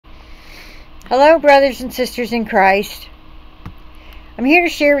Hello, brothers and sisters in Christ. I'm here to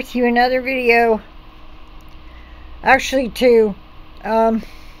share with you another video. Actually, two. Let's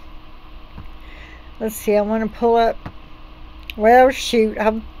see, I want to pull up. Well, shoot,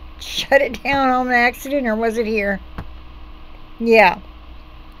 I shut it down on accident, or was it here? Yeah.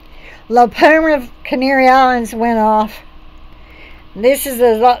 Palma, Canary Islands went off. This was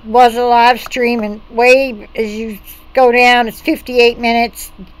a live stream, and way as you go down, it's 58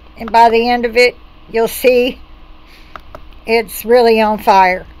 minutes. And by the end of it, you'll see it's really on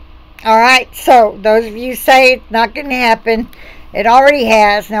fire. Alright, so those of you say it's not going to happen, it already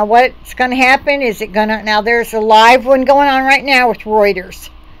has. Now what's going to happen is now there's a live one going on right now with Reuters.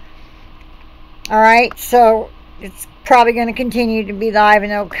 Alright, so it's probably going to continue to be live,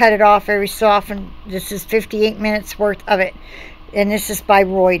 and they'll cut it off every so often. This is 58 minutes worth of it. And this is by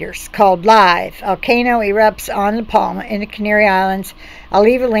Reuters, called Live. Volcano erupts on the Palma in the Canary Islands. I'll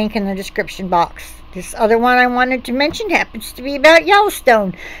leave a link in the description box. This other one I wanted to mention happens to be about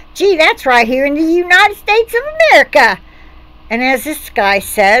Yellowstone. Gee, that's right here in the United States of America. And as this guy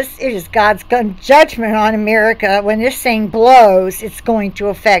says, it is God's judgment on America. When this thing blows, it's going to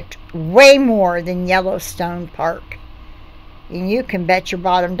affect way more than Yellowstone Park. And you can bet your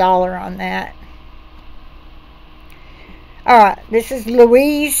bottom dollar on that. Alright, this is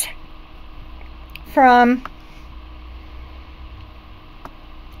Louise from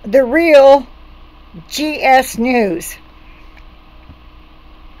The Real GS News.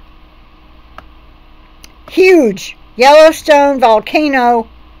 Huge Yellowstone volcano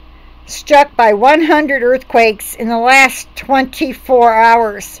struck by 100 earthquakes in the last 24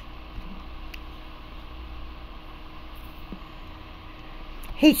 hours.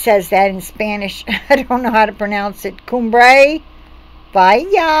 He says that in Spanish. I don't know how to pronounce it. Cumbre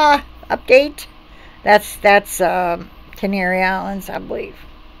Viejja update. That's Canary Islands, I believe.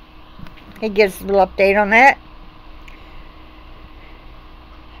 He gives a little update on that.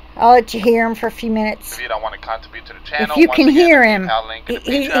 I'll let you hear him for a few minutes. If you don't want to contribute to the channel, if you can hear him,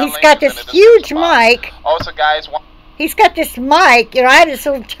 he's got this huge mic. Also, guys, he's got this mic. You know, I had this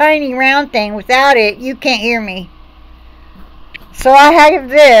little tiny round thing. Without it, you can't hear me. So I have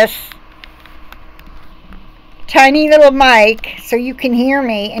this tiny little mic so you can hear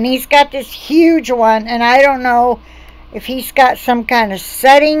me, and he's got this huge one, and I don't know if he's got some kind of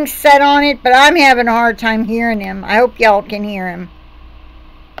setting set on it, but I'm having a hard time hearing him. I hope y'all can hear him.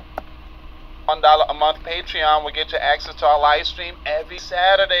 $1 a month Patreon will get you access to our live stream every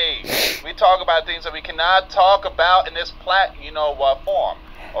Saturday. We talk about things that we cannot talk about in this form.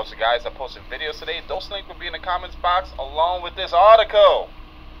 Also, guys, I posted videos today. Those links will be in the comments box along with this article.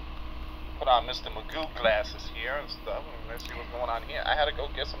 Put on Mr. Magoo glasses here and stuff. Let's see what's going on here. I had to go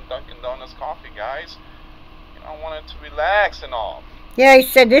get some Dunkin' Donuts coffee, guys. You know, I wanted to relax and all. Yeah, he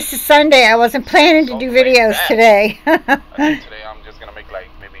said this is Sunday. I wasn't planning to do videos today. I think today I'm just gonna make like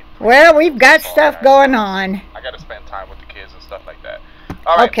maybe. Well, we've got stuff going on. I gotta spend time with the kids and stuff like that.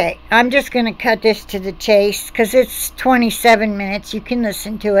 All right. Okay, I'm just going to cut this to the chase because it's 27 minutes. You can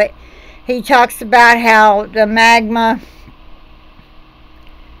listen to it. He talks about how the magma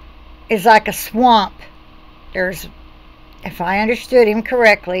is like a swamp. There's, if I understood him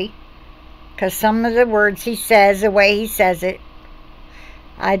correctly, because some of the words he says, the way he says it,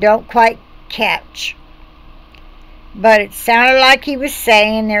 I don't quite catch. But it sounded like he was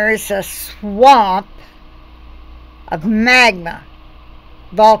saying there is a swamp of magma.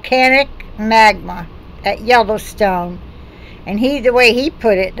 Volcanic magma at Yellowstone, and the way he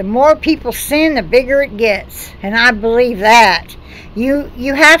put it, the more people sin, the bigger it gets, and I believe that.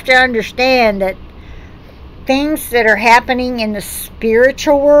 You have to understand that things that are happening in the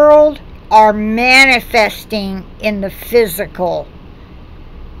spiritual world are manifesting in the physical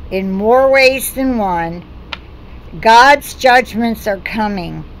in more ways than one. God's judgments are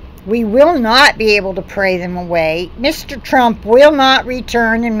coming. We will not be able to pray them away. Mr. Trump will not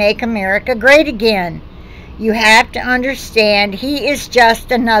return and make America great again. You have to understand he is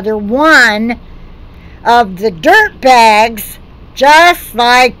just another one of the dirtbags, just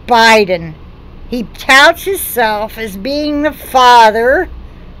like Biden. He touts himself as being the father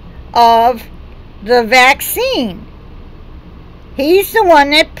of the vaccine. He's the one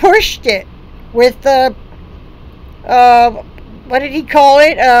that pushed it with the what did he call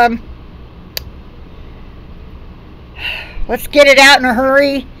it? Let's get it out in a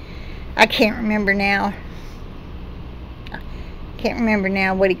hurry. I can't remember now. Can't remember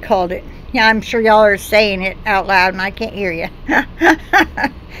now what he called it. Yeah, I'm sure y'all are saying it out loud and I can't hear you.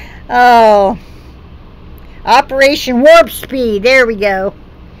 Oh. Operation Warp Speed. There we go.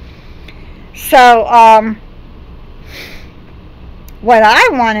 So, what I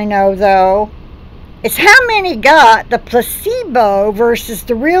want to know, though, It's how many got the placebo versus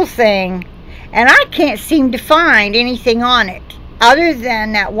the real thing, and I can't seem to find anything on it other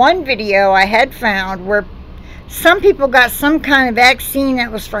than that one video I had found where some people got some kind of vaccine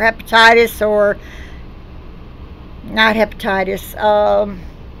that was for hepatitis, or not hepatitis,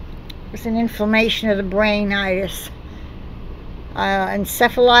 it was an inflammation of the brainitis,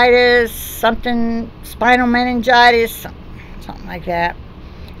 encephalitis, something, spinal meningitis, something like that.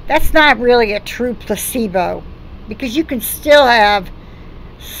 That's not really a true placebo, because you can still have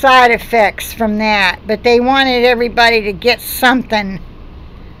side effects from that, but they wanted everybody to get something.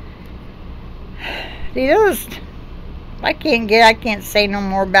 See, those, I can't say no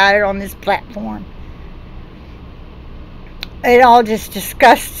more about it on this platform. It all just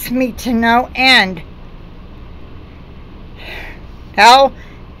disgusts me to no end. How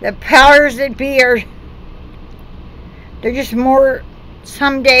the powers that be are, they're just more,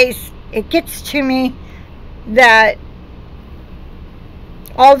 some days it gets to me that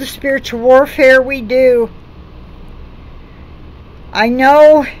all the spiritual warfare we do, I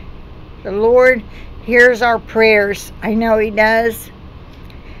know the Lord hears our prayers. I know He does.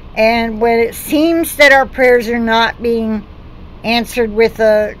 And when it seems that our prayers are not being answered with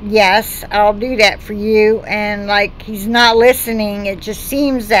a yes, I'll do that for you, and like He's not listening, it just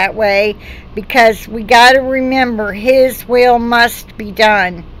seems that way, because we got to remember His will must be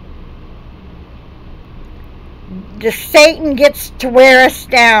done. The Satan gets to wear us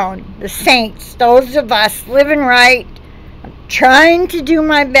down. The saints, those of us living right, I'm trying to do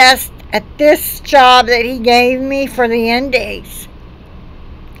my best at this job that He gave me for the end days.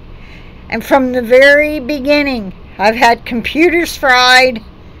 And from the very beginning, I've had computers fried,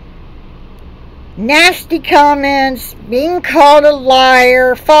 nasty comments, being called a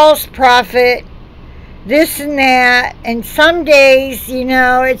liar, false prophet, this and that. And some days, you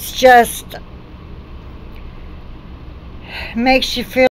know, it's just makes you feel